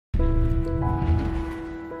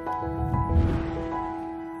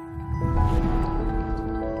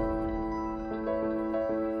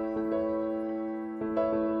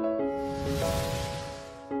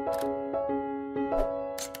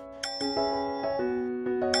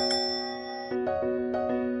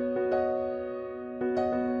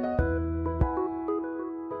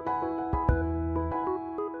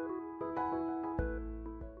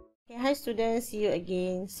Hi students, see you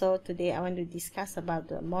again. So today I want to discuss about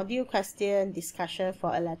the module question discussion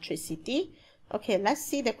for electricity. Okay, let's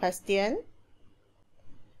see the question.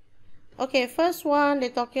 Okay, first one, they're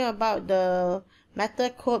talking about the metal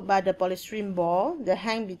coat by the polystyrene ball that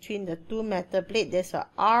hang between the two metal plates. There's a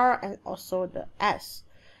R and also the S.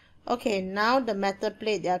 Okay, now the metal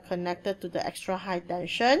plate, they are connected to the extra high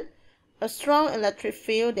tension. A strong electric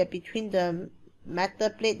field that between the metal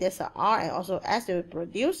plate, there's a R and also S that will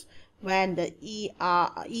produce when the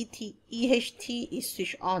EHT is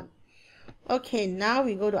switched on. Okay, now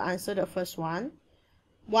we go to answer the first one.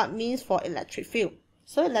 What means for electric field?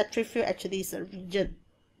 So electric field actually is a region.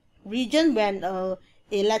 Region when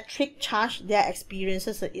electric charge there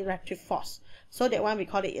experiences an electric force. So that one we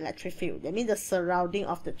call it electric field. That means the surrounding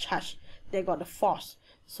of the charge, they got the force.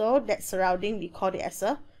 So that surrounding we call it as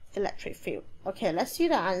a electric field. Okay, let's see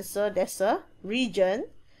the answer. There's a region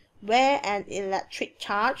where an electric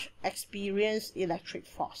charge experiences electric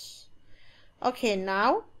force. Okay,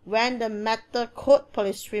 now when the metal coat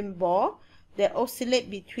polystyrene ball, they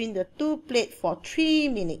oscillate between the two plates for 3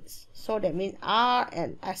 minutes. So that means R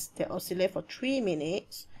and S, they oscillate for 3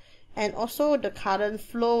 minutes. And also the current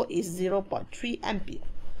flow is 0.3 ampere.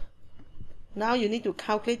 Now you need to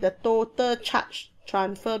calculate the total charge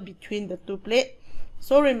transfer between the two plates.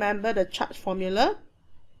 So remember the charge formula.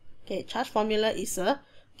 Okay, charge formula is a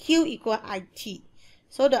Q equal IT.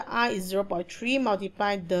 So the I is 0.3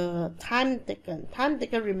 multiplied the time taken. Time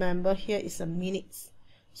taken, remember here is a minutes.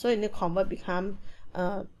 So you need to convert become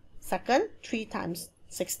second, 3 times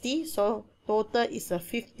 60. So total is a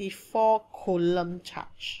 54 coulomb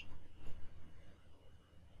charge.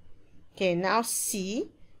 Okay, now C.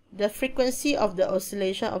 The frequency of the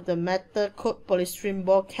oscillation of the metal coat polystyrene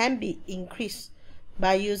ball can be increased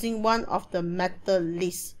by using one of the metal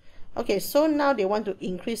lists. Okay, so now they want to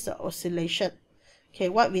increase the oscillation. Okay,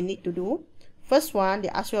 what we need to do? First one, they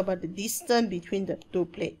ask you about the distance between the two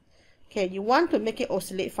plates. Okay, you want to make it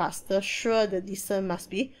oscillate faster. Sure, the distance must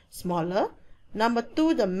be smaller. Number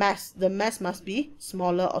two, the mass. The mass must be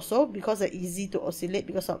smaller also because they're easy to oscillate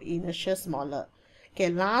because of inertia smaller. Okay,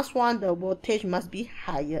 last one, the voltage must be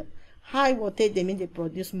higher. High voltage, they mean they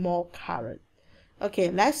produce more current. Okay,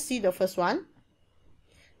 let's see the first one.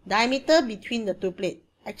 Diameter between the two plates.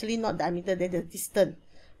 Actually, not diameter, there's a distance.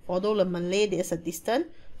 Although the Malay, there's a distance.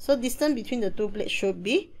 So distance between the two plates should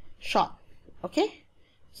be short. Okay,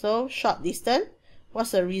 so short distance.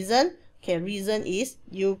 What's the reason? Okay, reason is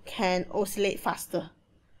you can oscillate faster.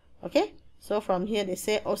 Okay, so from here they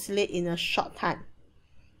say oscillate in a short time.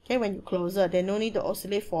 Okay, when you closer, they no need to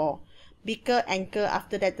oscillate for bigger angle.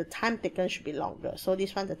 After that, the time taken should be longer. So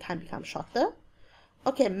this one, the time becomes shorter.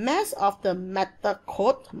 Okay, mass of the metal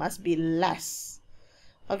coat must be less.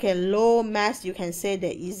 Okay, low mass, you can say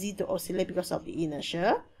they're easy to oscillate because of the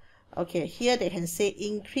inertia. Okay, here they can say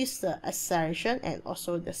increase the acceleration and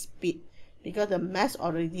also the speed because the mass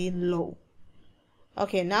already low.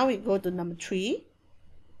 Okay, now we go to number 3.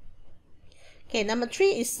 Okay, number 3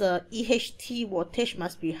 is the EHT voltage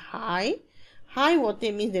must be high. High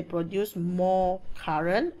voltage means they produce more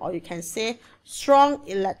current, or you can say strong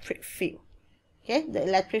electric field. Okay, the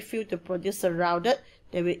electric field to produce surrounded,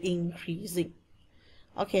 they will increasing.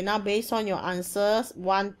 Okay, now based on your answers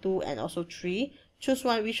 1, 2 and also 3, choose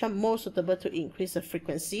one which one most suitable to increase the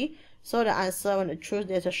frequency. So the answer when you choose,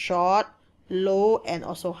 there's a short, low and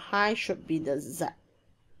also high should be the Z.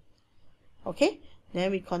 Okay,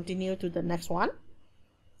 then we continue to the next one.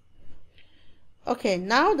 Okay,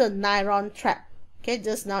 now the nylon thread. Okay,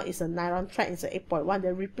 just now is a nylon thread, it's a 8.1.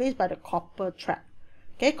 They're replaced by the copper thread.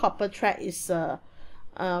 Okay, copper thread is a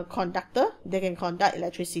conductor. They can conduct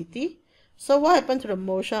electricity. So what happened to the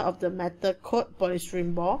motion of the metal coat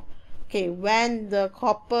polystyrene ball? Okay, when the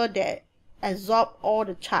copper that absorb all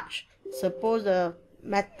the charge, suppose the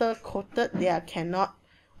metal coated, they cannot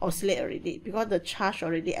oscillate already because the charge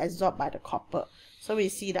already absorbed by the copper. So we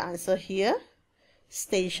see the answer here,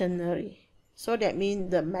 stationary. So that means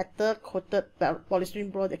the metal coated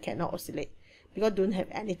polystyrene ball, they cannot oscillate because don't have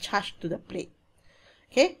any charge to the plate.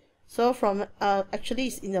 Okay, so from actually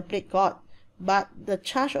it's in the plate got, but the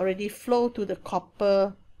charge already flow to the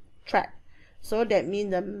copper thread. So that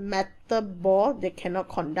means the metal ball, they cannot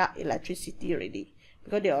conduct electricity already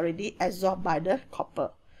because they already absorbed by the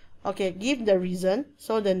copper. Okay, give the reason.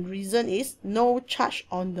 So the reason is no charge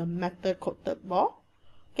on the metal coated ball.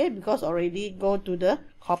 Okay, because already go to the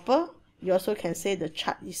copper. You also can say the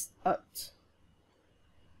charge is earth.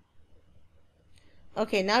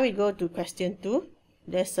 Okay, now we go to question 2.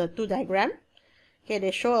 There's a 2 diagram. Okay,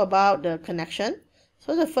 they show about the connection.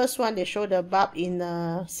 So the first one, they show the bulb in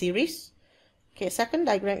a series. Okay, second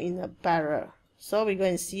diagram in a parallel. So we go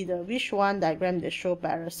and see which one diagram that show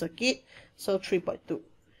parallel circuit. So 3.2.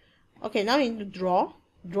 Okay, now we need to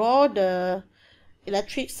draw the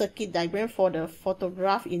electric circuit diagram for the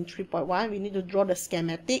photograph in 3.1. We need to draw the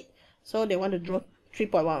schematic. So they want to draw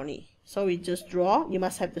 3.1 only. So we just draw. You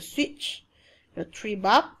must have the switch, the 3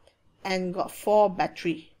 bulb, and got 4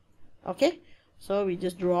 battery. Okay, so we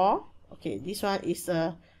just draw. Okay, this one is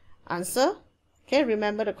the answer. Okay,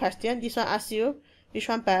 remember the question. This one asks you which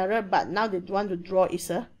one parallel, but now they want to draw is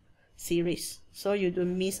a series. So you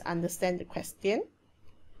don't misunderstand the question.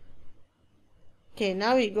 Okay,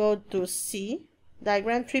 now we go to C.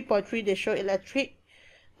 Diagram 3.3, they show electric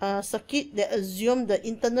circuit. They assume the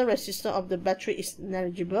internal resistance of the battery is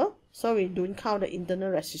negligible. So we don't count the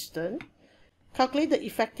internal resistance. Calculate the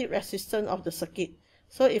effective resistance of the circuit.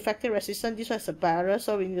 So effective resistance, this one is a parallel,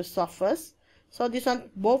 so we need to solve first. So this one,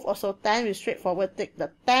 both also 10, we straightforward take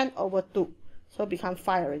the 10 over 2. So become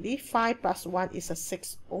 5 already. 5 plus 1 is a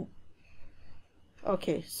 6 ohm.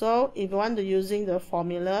 Okay, so if you want to using the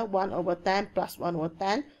formula 1 over 10 plus 1 over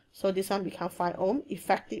 10, so this one become 5 ohm.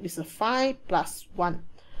 Effective is a 5 plus 1.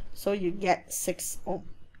 So you get 6 ohm.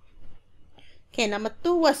 Okay, number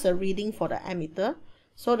 2, what's the reading for the ammeter?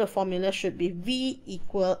 So the formula should be V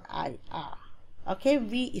equal IR. Okay,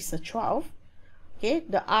 V is a 12. Okay,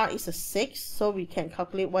 the R is a 6. So we can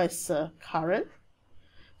calculate what is the current.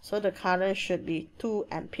 So the current should be 2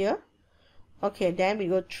 ampere. Okay, then we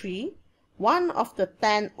go 3. 1 of the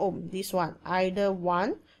 10 ohm, this one, either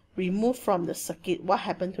 1 removed from the circuit, what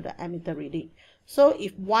happened to the ammeter reading? So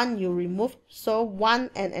if 1 you remove, so 1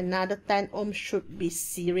 and another 10 ohm should be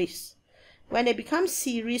series. When they become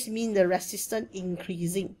series, mean the resistance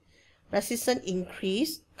increasing. Resistance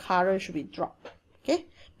increase, current should be dropped. Okay,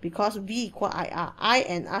 because V equal IR. I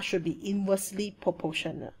and R should be inversely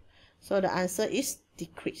proportional. So the answer is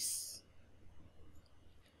decrease.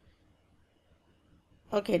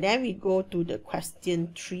 Okay, then we go to the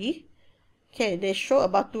question 3. Okay, they show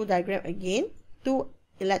about 2 diagram again. 2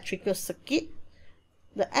 electrical circuit.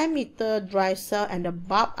 The ammeter, drive cell, and the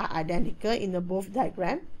bulb are identical in the both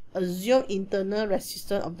diagram. Assume internal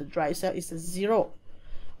resistance of the drive cell is a 0.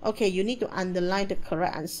 Okay, you need to underline the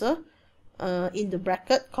correct answer. In the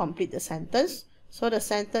bracket, complete the sentence. So the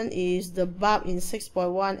sentence is the bulb in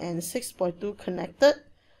 6.1 and 6.2 connected.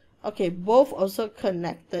 Okay, both also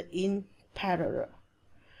connected in parallel.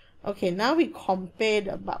 Okay, now we compare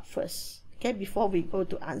the bulb first. Okay, before we go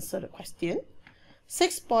to answer the question.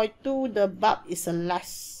 6.2, the bulb is a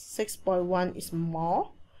less. 6.1 is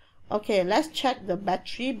more. Okay, let's check the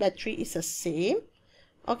battery. Battery is the same.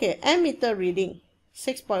 Okay, ammeter reading.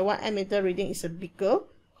 6.1 ammeter reading is a bigger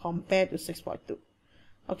compared to 6.2.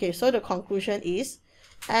 Okay, so the conclusion is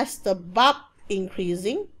as the bulb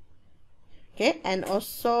increasing, okay, and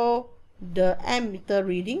also the ammeter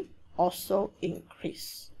reading also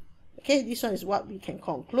increase. Okay, this one is what we can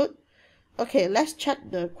conclude. Okay, let's check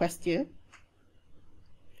the question.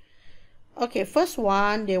 Okay, first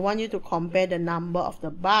one, they want you to compare the number of the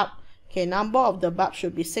bulb. Okay, number of the bulb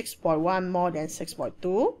should be 6.1 more than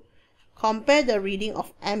 6.2. Compare the reading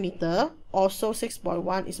of ammeter. Also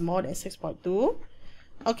 6.1 is more than 6.2.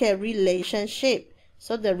 Okay, relationship.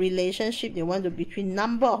 So the relationship they want to between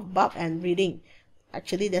number of bulb and reading.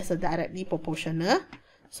 Actually, there's a directly proportional.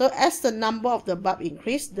 So as the number of the bulb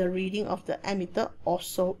increase, the reading of the ammeter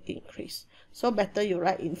also increase. So better you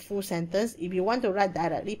write in full sentence. If you want to write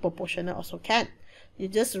directly proportional also can. You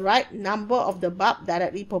just write number of the bulb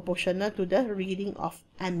directly proportional to the reading of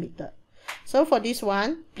ammeter. So for this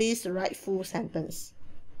one, please write full sentence.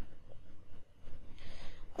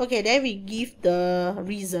 Okay, then we give the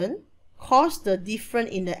reason. Cause the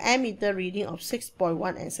difference in the ammeter reading of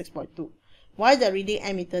 6.1 and 6.2. Why the reading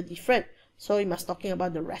ammeter different? So we must talking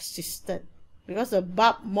about the resistance. Because the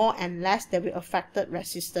bulb more and less that will affect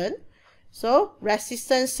resistance. So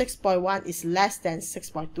resistance 6.1 is less than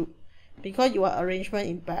 6.2. Because your arrangement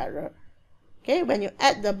in parallel. Okay, when you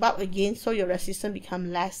add the bulb again, so your resistance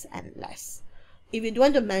become less and less. If you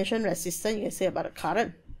want to mention resistance, you can say about the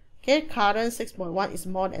current. Okay, current 6.1 is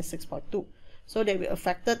more than 6.2. So they will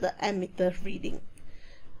affect the ammeter reading.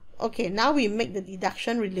 Okay, now we make the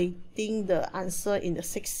deduction relating the answer in the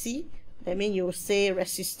 6C. That means you say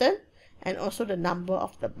resistance and also the number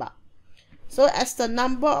of the bulb. So as the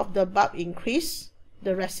number of the bulb increase,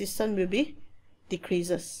 the resistance will be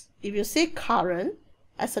decreases. If you say current,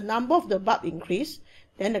 as the number of the bulb increase,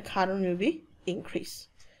 then the current will be increase.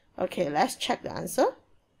 Okay, let's check the answer.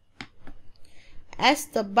 As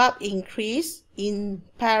the bulb increase in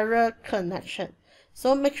parallel connection.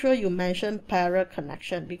 So make sure you mention parallel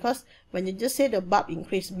connection, because when you just say the bulb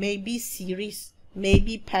increase, maybe series,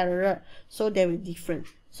 maybe parallel, so they will different.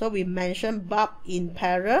 So we mention bulb in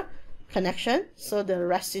parallel connection, so the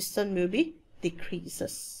resistance will be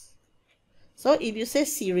decreases. So if you say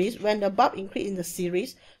series, when the bulb increase in the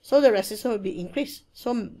series, so the resistance will be increased.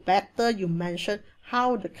 So better you mention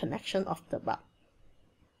how the connection of the bulb.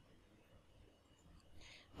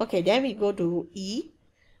 Okay, then we go to E.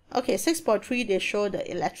 Okay, 6.3, they show the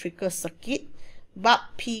electrical circuit. Bulb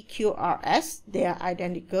P, Q, R, S, they are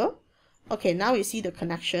identical. Okay, now we see the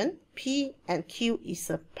connection. P and Q is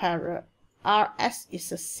a parallel. R, S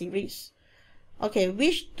is a series. Okay,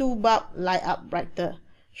 which two bulbs light up brighter?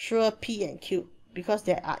 Sure, P and Q, because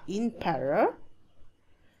they are in parallel.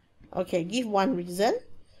 Okay, give one reason.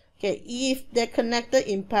 Okay, if they're connected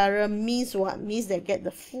in parallel means what? Means they get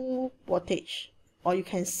the full voltage. Or you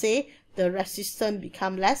can say the resistance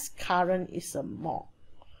become less, current is a more.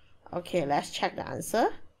 Okay, let's check the answer.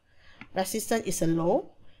 Resistance is a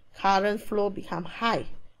low, current flow become high.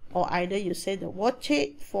 Or either you say the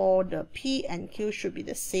voltage for the P and Q should be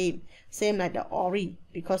the same like the ORI,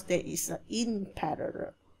 because there is a in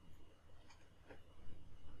parallel.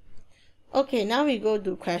 Okay, now we go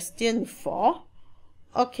to question 4.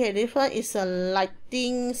 Okay, this one is a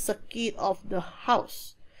lighting circuit of the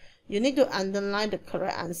house. You need to underline the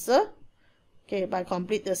correct answer. Okay, by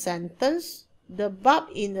complete the sentence. The bulb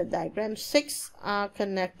in the diagram 6 are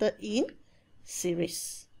connected in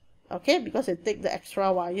series. Okay, because you take the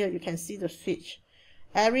extra wire, you can see the switch.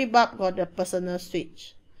 Every bulb got the personal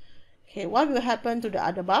switch. Okay, what will happen to the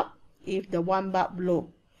other bulb if the one bulb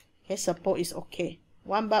blow? Okay, suppose it's okay.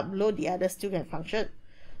 One bulb blow, the other still can function.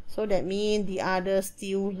 So that means the other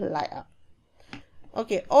still light up.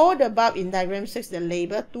 Okay, all the bulb in diagram 6, the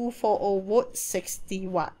label 240 volt 60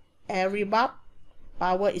 watt. Every bulb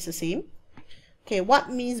power is the same. Okay, what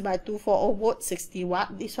means by 240 volt 60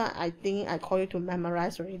 watt? This one I think I call you to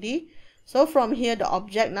memorize already. So from here the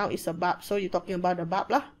object now is a bulb. So you're talking about the bulb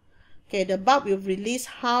lah. Okay, the bulb will release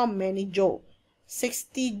how many joule?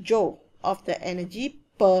 60 joule of the energy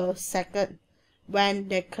per second when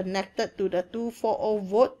they're connected to the 240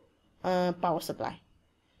 volt power supply.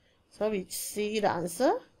 So we see the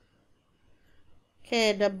answer.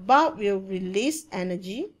 Okay, the bulb will release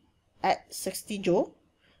energy at 60 joule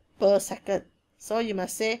per second. So you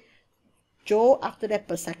must say joule after that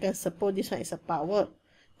per second. Suppose this one is a power.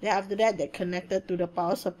 Then after that they're connected to the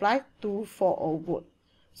power supply 240 volt.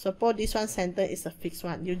 Suppose this one center is a fixed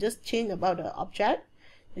one. You just change about the object.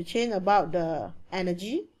 You change about the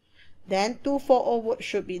energy. Then 240 volt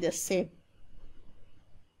should be the same.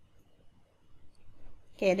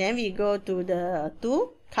 Okay, then we go to the 2.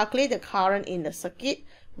 Calculate the current in the circuit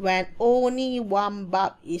when only one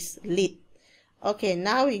bulb is lit. Okay,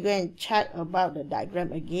 now we go and check about the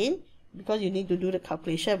diagram again. Because you need to do the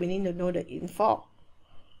calculation, we need to know the info.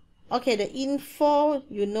 Okay, the info,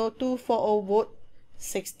 you know 240 volt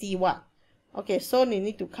 60 watt. Okay, so you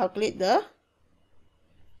need to calculate the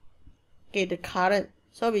current.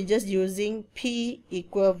 So we're just using P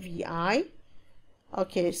equal VI.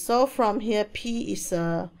 Okay, so from here P is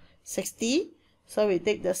 60. So we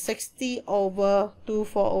take the 60 over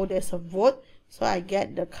 240, there's a volt. So I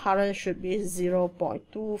get the current should be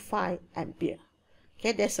 0.25 ampere.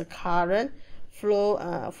 Okay, there's a current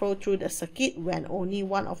flow through the circuit when only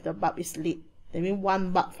one of the bulb is lit. That means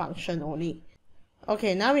one bulb function only.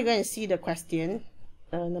 Okay, now we're going to see the question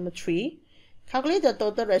number 3. Calculate the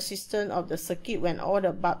total resistance of the circuit when all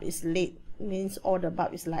the bulb is lit. Means all the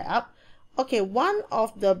bulb is light up. Okay, one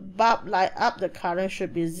of the bulb light up, the current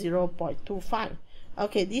should be 0.25.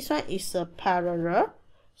 Okay, this one is a parallel.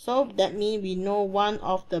 So that means we know one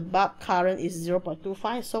of the bulb current is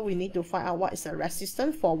 0.25. So we need to find out what is the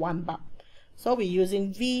resistance for one bulb. So we're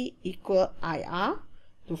using V equal IR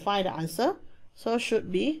to find the answer. So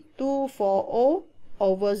should be 240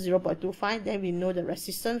 over 0.25. Then we know the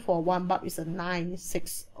resistance for one bulb is a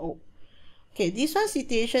 960. Okay, this one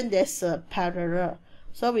situation there's a parallel.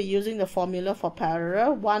 So we're using the formula for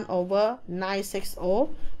parallel. 1 over 960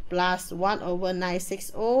 plus 1 over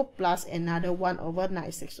 960 plus another 1 over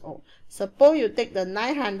 960. Suppose you take the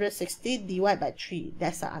 960 divided by 3.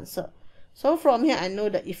 That's the answer. So from here I know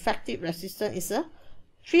the effective resistance is a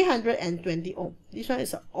 320 ohm. This one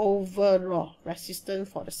is an overall resistance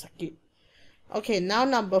for the circuit. Okay, now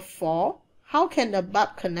number 4. How can the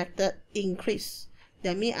bulb connected increase?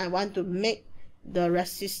 That means I want to make the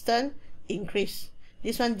resistance increase.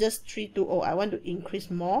 This one just 320. I want to increase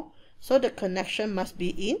more. So the connection must be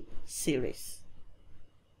in series.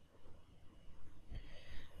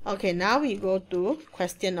 Okay, now we go to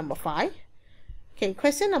question number 5. Okay,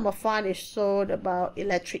 question number 5 is showed about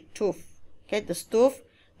electric stove. Okay, the stove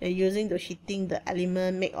they're using to heating the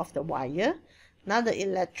element made of the wire. Now the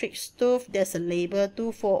electric stove, there's a label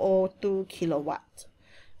 2402 kilowatt.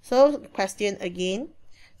 So question again.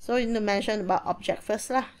 So you need to mention about object first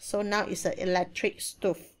lah. So now it's an electric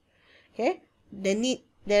stove. Okay, they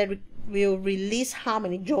will release how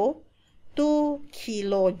many joule? 2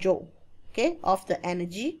 kilojoule, okay, of the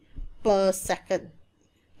energy per second,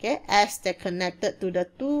 okay, as they're connected to the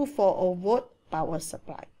 240 volt power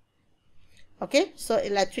supply. Okay, so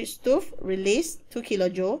electric stove release 2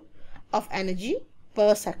 kilojoule of energy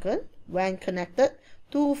per second when connected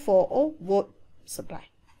to 240 volt supply.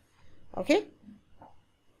 Okay,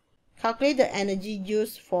 calculate the energy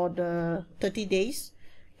used for the 30 days.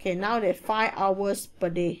 Okay, now they're 5 hours per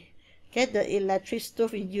day. Okay, the electric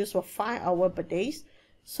stove is used for 5 hours per day.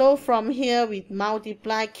 So from here we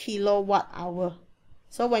multiply kilowatt hour.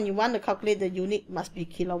 So when you want to calculate the unit, must be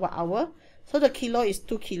kilowatt hour. So the kilo is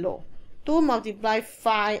 2 kilo. 2 multiply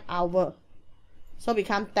 5 hours. So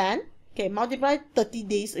become 10. Okay, multiply 30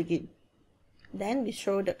 days again. Then we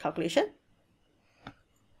show the calculation.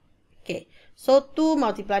 Okay, so 2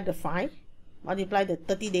 multiply the 5, multiply the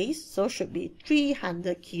 30 days, so should be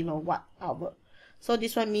 300 kilowatt hour. So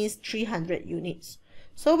this one means 300 units.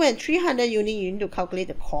 So when 300 unit, you need to calculate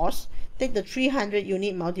the cost. Take the 300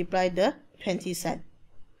 unit, multiply the 20 cents.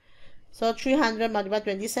 So 300 multiply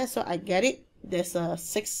 20 cents, so I get it. There's a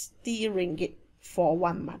 60 ringgit for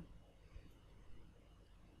 1 month.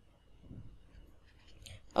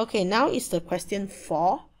 Okay, now is the question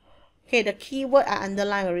 4. Okay, the keyword I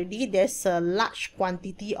underlined already. There's a large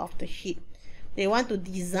quantity of the heat. They want to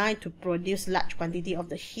design to produce large quantity of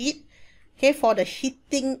the heat. Okay, for the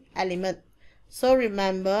heating element. So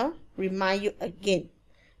remember, remind you again,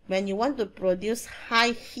 when you want to produce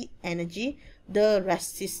high heat energy, the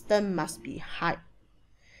resistance must be high.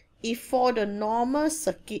 If for the normal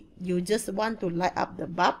circuit, you just want to light up the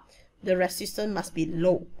bulb, the resistance must be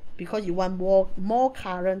low because you want more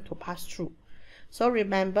current to pass through. So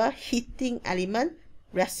remember, heating element,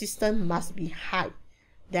 resistance must be high.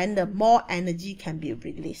 Then the more energy can be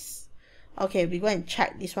released. Okay, we go and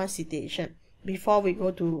check this one situation before we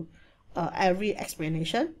go to every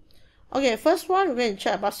explanation. Okay, first one, we're going to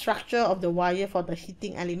check about structure of the wire for the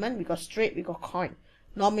heating element. We got straight, we got coil.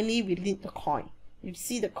 Normally, we need the coil. You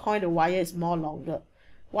see the coil, the wire is more longer.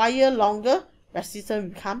 Wire longer,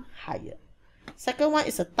 resistance become higher. Second one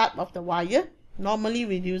is a type of the wire. Normally,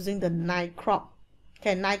 we're using the nichrome.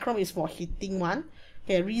 Okay, nichrome is for heating one.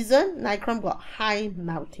 Okay, reason nichrome got high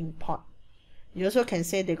melting point. You also can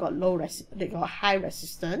say they got high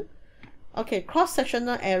resistance. Okay,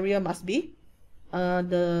 cross-sectional area must be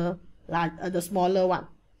the smaller one,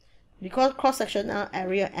 because cross-sectional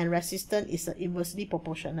area and resistance is inversely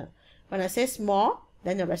proportional. When I say small,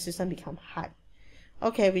 then the resistance become high.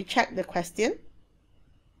 Okay, we check the question.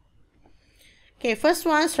 Okay, first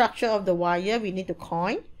one, structure of the wire, we need to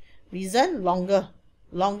coil. Reason, longer.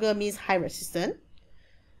 Longer means high resistance.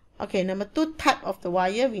 Okay, number 2, type of the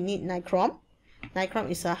wire, we need nichrome. Nichrome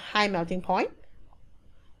is a high melting point.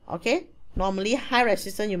 Okay, normally high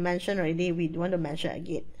resistance you mentioned already, we want to mention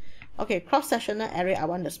again. Okay, cross-sectional area, I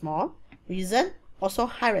want the small. Reason, also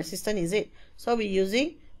high resistance, is it? So we're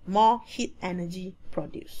using more heat energy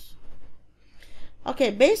produced.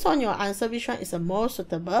 Okay, based on your answer, which one is the most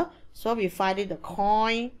suitable? So we find it the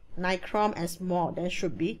coil, nichrome, and small. Then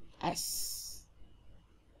should be S.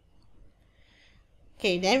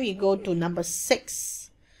 Okay, then we go to number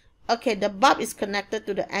 6. Okay, the bulb is connected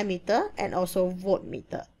to the ammeter and also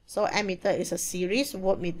voltmeter. So ammeter is a series,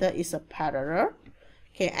 voltmeter is a parallel.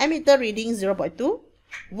 Okay, ammeter reading 0.2,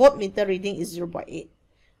 voltmeter reading is 0.8.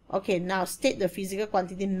 Okay, now state the physical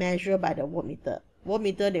quantity measured by the voltmeter.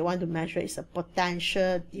 Voltmeter they want to measure is a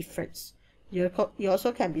potential difference. You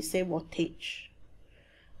also can be say voltage.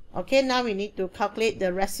 Okay, now we need to calculate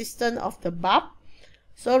the resistance of the bulb.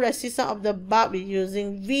 So resistance of the bulb is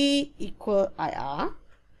using V equal IR.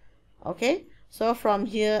 Okay, so from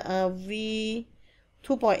here V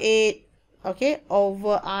 2.8, okay,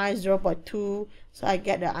 over I 0.2. So I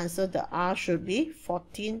get the answer, the R should be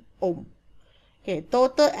 14 ohm. Okay,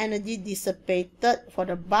 total energy dissipated for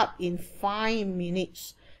the bulb in 5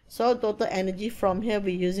 minutes. So total energy from here, we're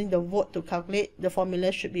using the volt to calculate. The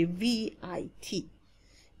formula should be VIT.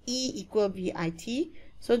 E equal VIT.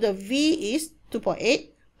 So the V is 2.8,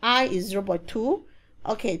 I is 0.2.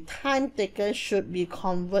 Okay, time taken should be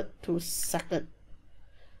converted to second.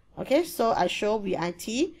 Okay, so I show VIT.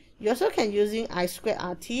 You also can using I squared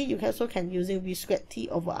RT. You also can using V squared T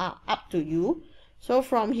over R, up to you. So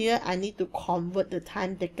from here, I need to convert the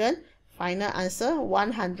time taken. Final answer,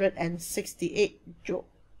 168 joule.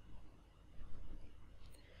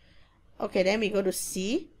 Okay, then we go to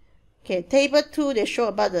C. Okay, table 2, they show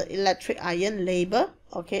about the electric iron label.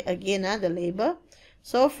 Okay, again, the label.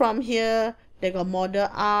 So from here, they got model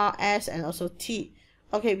R, S, and also T.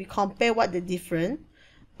 Okay, we compare what the different.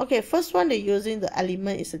 Okay, first one, they're using the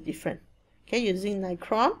element is a different. Okay, using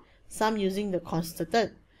nichrome, some using the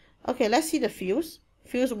constituent. Okay, let's see the fuse.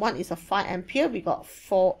 Fuse 1 is a 5 ampere, we got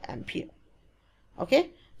 4 ampere. Okay,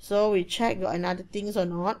 so we check got another things or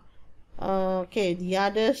not. Okay, the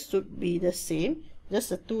others should be the same. Just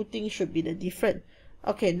the two things should be the different.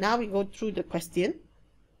 Okay, now we go through the question.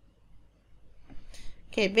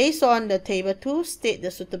 Okay, based on the table 2, state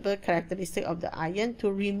the suitable characteristic of the iron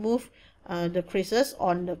to remove the creases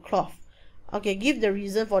on the cloth. Okay, give the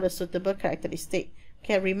reason for the suitable characteristic.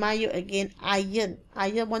 Okay, remind you again, iron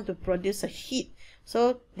want to produce a heat.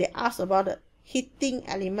 So they ask about the heating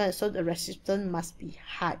element, so the resistance must be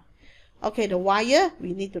high. Okay, the wire,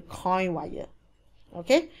 we need to coil wire.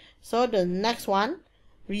 Okay, so the next one,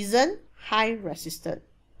 reason, high resistance.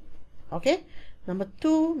 Okay, number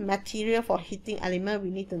 2, material for heating element, we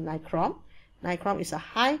need the nichrome. Nichrome is a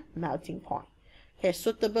high melting point. Okay,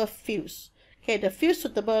 suitable fuse. Okay, the fuse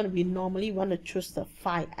suitable, we normally want to choose the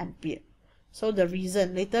 5 ampere. So the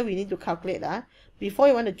reason, later we need to calculate. Before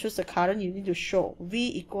you want to choose the current, you need to show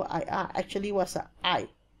V equal IR. Actually, what's the I?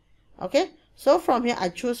 Okay, so from here, I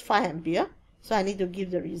choose 5 ampere. So I need to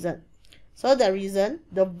give the reason. So the reason,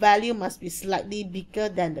 the value must be slightly bigger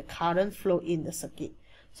than the current flow in the circuit.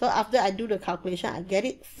 So after I do the calculation, I get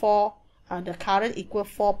it the current equal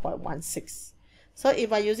 4.16. So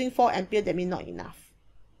if I'm using 4 ampere, that means not enough.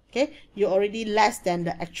 Okay, you're already less than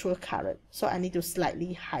the actual current. So I need to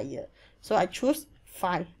slightly higher. So I choose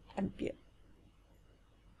 5 ampere.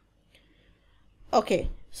 Okay,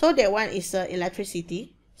 so that one is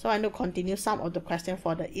electricity. So I need to continue some of the question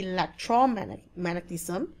for the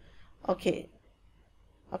electromagnetism. Okay,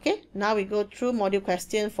 now we go through module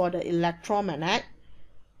question for the electromagnet.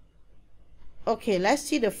 Okay, let's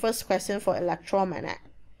see the first question for electromagnet.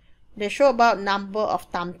 They show about number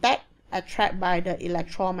of thumbtack attracted by the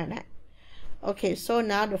electromagnet. Okay, so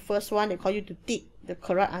now the first one, they call you to tick the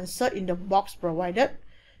correct answer in the box provided.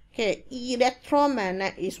 Okay,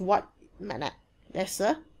 electromagnet is what magnet? That's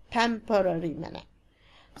a temporary magnet.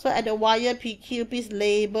 So at the wire PQ, please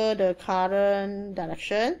label the current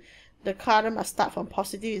direction. The current must start from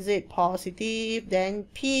positive, is it positive, then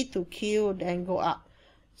P to Q, then go up.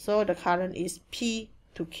 So the current is P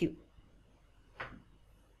to Q.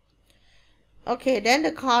 Okay, then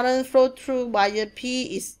the current flow through wire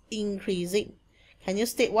P is increasing. Can you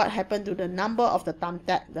state what happened to the number of the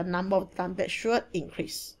thumbtack? The number of thumbtack should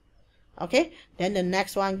increase. Okay, then the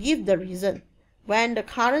next one, give the reason. When the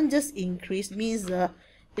current just increase means the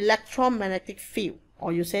electromagnetic field,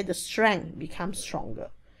 or you say the strength, becomes stronger.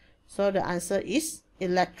 So the answer is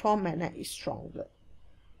electromagnet is stronger.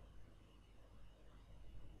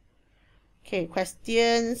 Okay,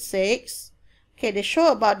 question 6. Okay, they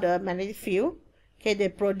show about the magnetic field. Okay, they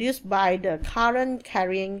produced by the current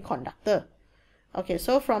carrying conductor. Okay,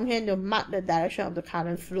 so from here you mark the direction of the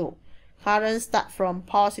current flow. Current start from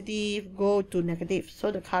positive, go to negative.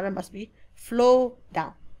 So the current must be flow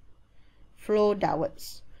down, flow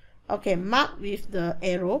downwards. Okay, mark with the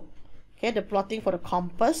arrow. Okay, the plotting for the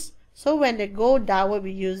compass. So when they go downward,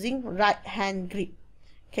 we're using right hand grip.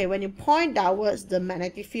 Okay, when you point downwards, the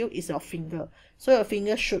magnetic field is your finger. So your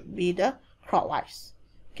finger should be the clockwise.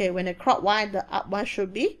 Okay, when the clockwise, the up one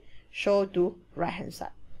should be show to right hand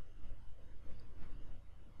side.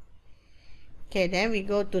 Okay, then we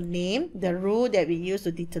go to name the rule that we use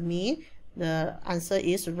to determine. The answer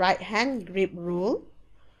is right hand grip rule.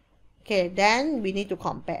 Okay, then we need to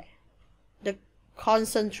compare the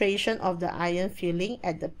concentration of the iron filling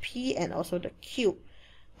at the P and also the Q.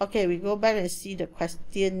 Okay, we go back and see the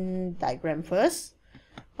question diagram first.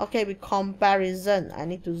 Okay, with comparison, I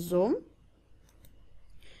need to zoom.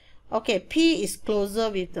 Okay, P is closer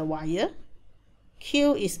with the wire.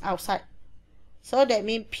 Q is outside. So that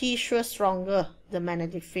means P shows stronger the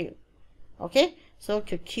magnetic field. Okay, so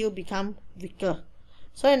Q become weaker.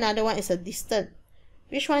 So another one is a distance.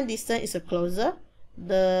 Which one distance is a closer?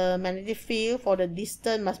 The magnetic field for the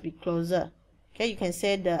distance must be closer. Okay, you can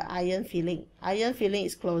say the iron filling. Iron filling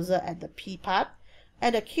is closer at the P part.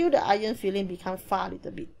 At the Q, the iron filling becomes far a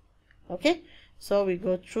little bit. Okay, so we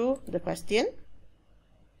go through the question.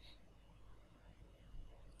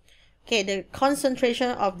 Okay, the concentration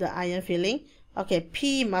of the iron filling. Okay,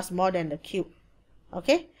 P must more than the Q.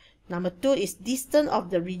 Okay, number 2 is distance of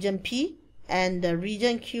the region P and the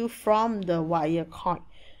region Q from the wire coil.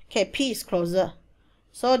 Okay, P is closer.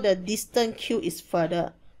 So the distance Q is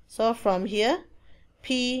further. So from here,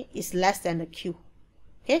 P is less than the Q.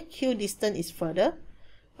 Okay, Q distance is further.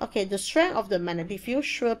 Okay, the strength of the magnetic field,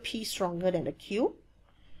 sure P stronger than the Q.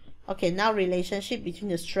 Okay, now relationship between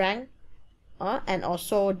the strength and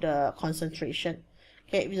also the concentration.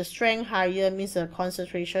 Okay, if the strength higher means the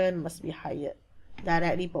concentration must be higher,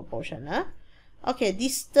 directly proportional. Okay,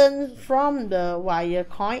 distance from the wire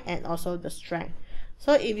coil and also the strength.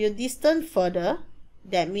 So if you distance further,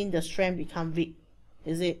 that means the strength become weak,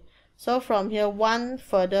 is it? So from here, one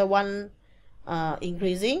further, one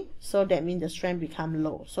increasing, so that means the strength become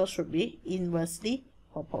low. So should be inversely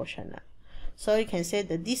proportional. So you can say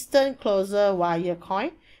the distance closer wire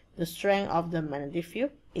coil, the strength of the magnetic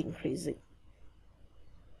field increasing.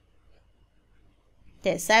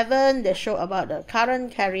 Okay, 7, they show about the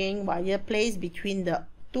current carrying wire placed between the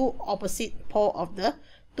two opposite pole of the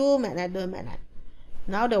two magnet.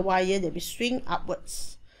 Now the wire they be swing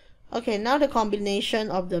upwards. Okay, now the combination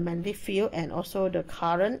of the magnetic field and also the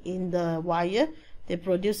current in the wire, they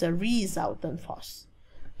produce a resultant force.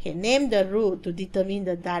 Okay, name the rule to determine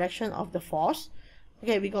the direction of the force.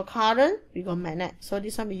 Okay, we got current, we got magnet. So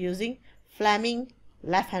this one we're using Fleming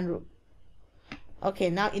left-hand rule. Okay,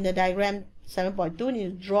 now in the diagram 7.2, you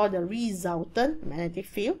need to draw the resultant magnetic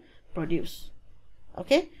field produced.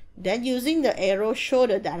 Okay, then using the arrow, show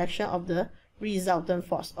the direction of the resultant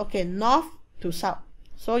force. Okay, north to south.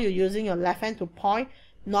 So you're using your left hand to point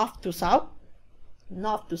north to south.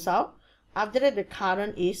 North to south. After that, the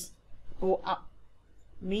current is go up.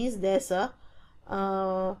 Means there's a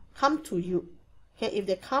come to you. Okay, if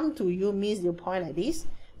they come to you means you point like this.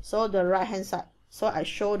 So the right hand side. So I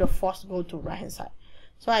show the force go to right hand side.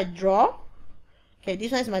 So I draw. Okay,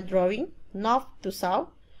 this one is my drawing. North to south.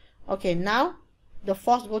 Okay, now the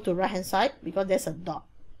force go to right hand side because there's a dot.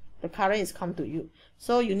 The current is come to you.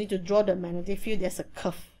 So you need to draw the magnetic field. There's a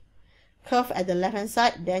curve. Curve at the left hand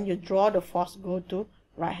side. Then you draw the force go to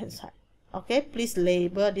right hand side. Okay, please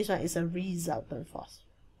label this one is a resultant force.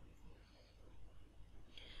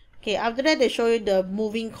 Okay, after that they show you the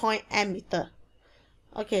moving coil ammeter.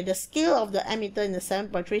 Okay, the scale of the ammeter in the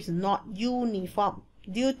 7.3 is not uniform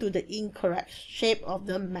due to the incorrect shape of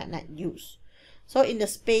the magnet used. So in the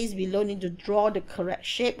space below, need to draw the correct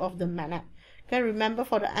shape of the magnet. Okay, remember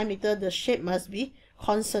for the ammeter, the shape must be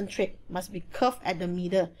concentric, must be curved at the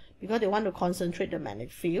middle because they want to concentrate the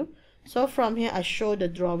magnetic field. So from here, I show the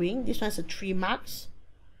drawing. This one's a 3 marks.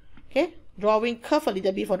 Okay, drawing curve a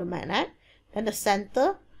little bit for the magnet. Then the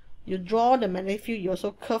center, you draw the magnetic field, you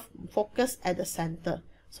also curve, focus at the center.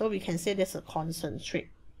 So we can say there's a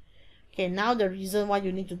concentric. Okay, now the reason why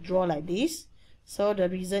you need to draw like this. So the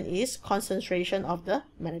reason is concentration of the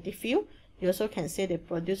magnetic field. You also can say they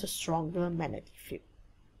produce a stronger magnetic field.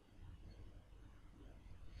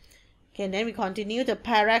 Okay, then we continue. The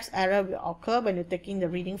parallax error will occur when you're taking the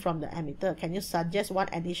reading from the ammeter. Can you suggest one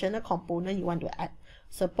additional component you want to add?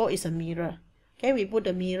 Suppose it's a mirror. Okay, we put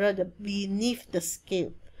the mirror beneath the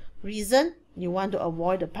scale. Reason, you want to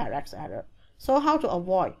avoid the parallax error. So how to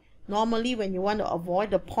avoid? Normally when you want to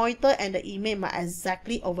avoid, the pointer and the image must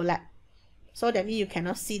exactly overlap. So that means you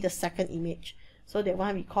cannot see the second image. So that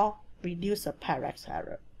one we call reduce the parallax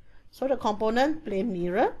error. So the component, plane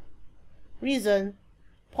mirror. Reason,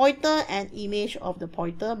 pointer and image of the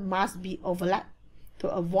pointer must be overlapped to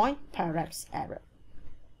avoid parallax error.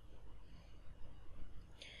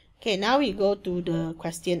 Okay, now we go to the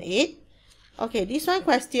question 8. Okay, this one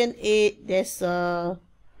question 8, there's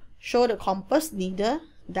show the compass needle,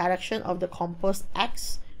 direction of the compass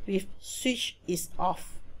X with switch is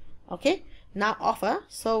off. Okay, now off.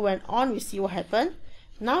 So when on, we see what happened.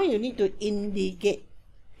 Now you need to indicate,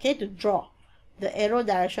 okay, to draw the arrow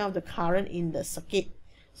direction of the current in the circuit.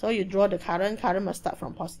 So you draw the current must start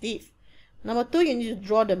from positive. Number 2, you need to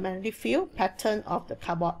draw the magnetic field pattern of the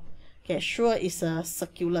cardboard. Okay, sure is a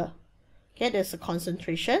circular. Okay, there's a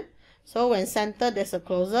concentration. So when center, there's a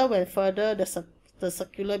closer. When further, the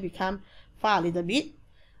circular become far a little bit.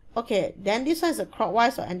 Okay, then this one is a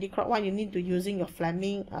clockwise or anti-clockwise. You need to using your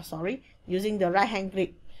Fleming, using the right hand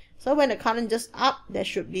grip. So when the current just up, there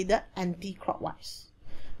should be the anti-clockwise.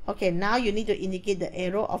 Okay, now you need to indicate the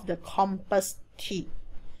arrow of the compass T.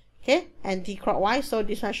 Okay, anti-clockwise. So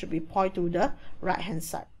this one should be point to the right hand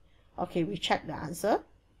side. Okay, we check the answer.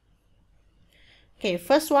 Okay,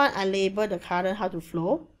 first one, I label the current how to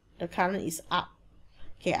flow. The current is up.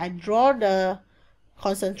 Okay, I draw the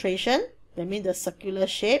concentration. That means the circular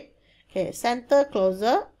shape. Okay, center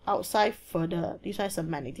closer, outside further. This one is a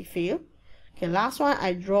magnetic field. Okay, last one,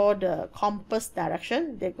 I draw the compass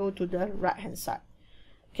direction. They go to the right hand side.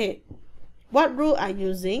 Okay, what rule I'm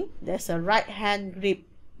using? There's a right hand grip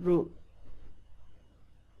rule.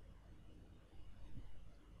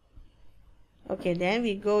 Okay, then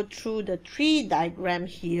we go through the 3 diagram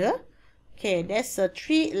here. Okay, there's a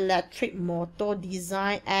 3 electric motor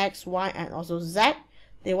design X, Y, and also Z.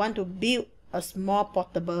 They want to build a small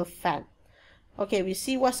portable fan. Okay, we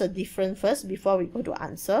see what's the difference first before we go to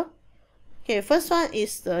answer. Okay, first one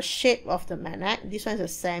is the shape of the magnet. This one is a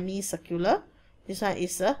semicircular. This one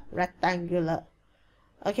is a rectangular.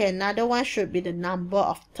 Okay, another one should be the number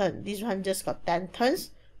of turns. This one just got 10 turns.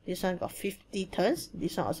 This one got 50 turns.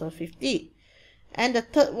 This one also 50. And the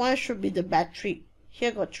third one should be the battery.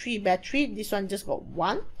 Here got 3 battery. This one just got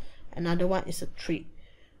 1. Another one is a 3.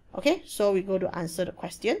 Okay, so we go to answer the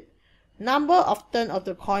question. Number of turn of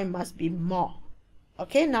the coin must be more.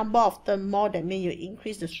 Okay, number of turn more, that means you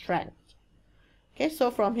increase the strength. Okay,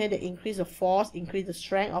 so from here they increase the force, increase the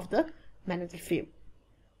strength of the magnetic field.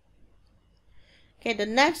 Okay, the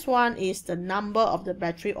next one is the number of the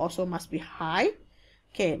battery also must be high.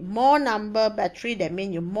 Okay, more number battery, that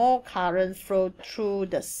means you more current flow through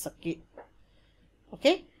the circuit.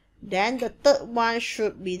 Okay, then the third one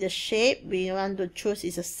should be the shape. We want to choose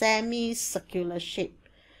is a semicircular shape.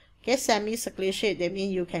 Okay, semicircular shape, that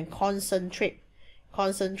means you can concentrate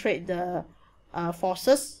the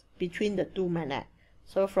forces between the two magnets.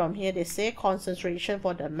 So from here they say concentration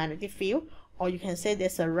for the magnetic field, or you can say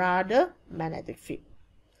there's a radial magnetic field.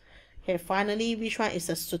 Okay, finally, which one is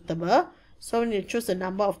a suitable? So we need to choose the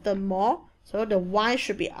number of turn more. So the Y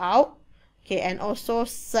should be out. Okay, and also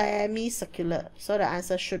semicircular. So the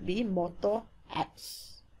answer should be motor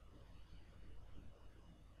X.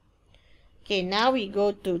 Okay, now we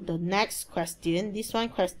go to the next question. This one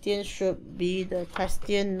question should be the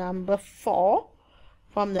question number 4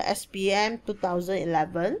 from the SPM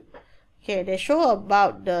 2011. Okay, they show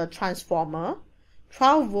about the transformer,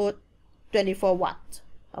 12 volt, 24 watt.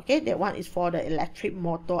 Okay, that one is for the electric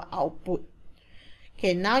motor output.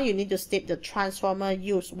 Okay, now you need to state the transformer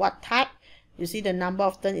use what type. You see the number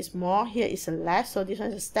of turn is more, here is a less, so this one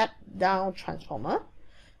is a step down transformer.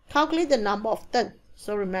 Calculate the number of turn.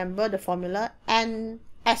 So remember the formula,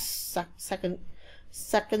 NS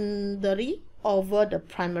secondary over the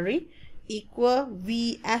primary equal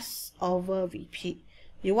VS over VP.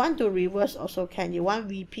 You want to reverse also can. You want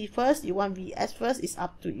VP first, you want VS first, it's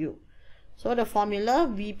up to you. So the formula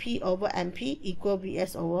VP over MP equal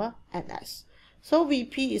VS over NS. So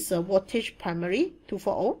VP is a voltage primary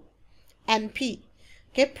 240. MP,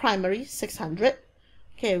 okay, primary 600.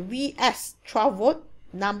 Okay, VS 12 volt.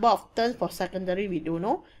 Number of turns for secondary we don't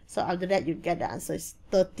know. So after that you get the answer is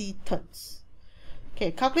 30 turns.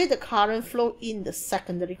 Okay, calculate the current flow in the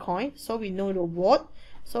secondary coin. So we know the volt.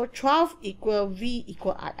 So 12 equal V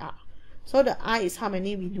equal IR. So the I is how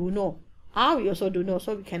many we do know. R we also do know.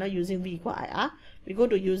 So we cannot using V equal IR. We go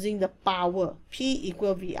to using the power. P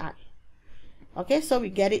equal VI. Okay, so we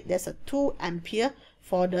get it. There's a 2 ampere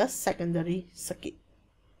for the secondary circuit.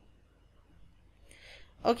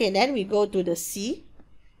 Okay, then we go to the C.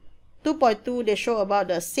 2.2, they show about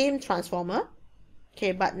the same transformer.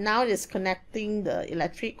 Okay, but now it's connecting the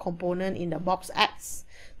electric component in the box X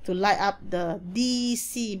to light up the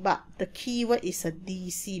DC bulb. The keyword is a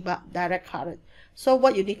DC bulb, direct current. So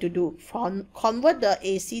what you need to do, convert the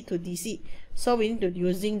AC to DC. So we need to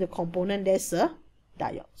using the component there's a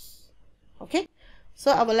diodes. Okay,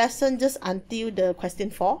 so our lesson just until the question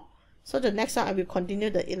 4. So the next one I will continue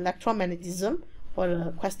the electromagnetism for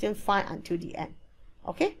the question 5 until the end.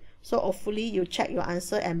 Okay, so hopefully you check your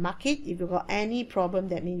answer and mark it. If you got any problem,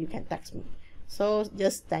 that means you can text me. So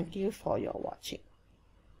just thank you for your watching.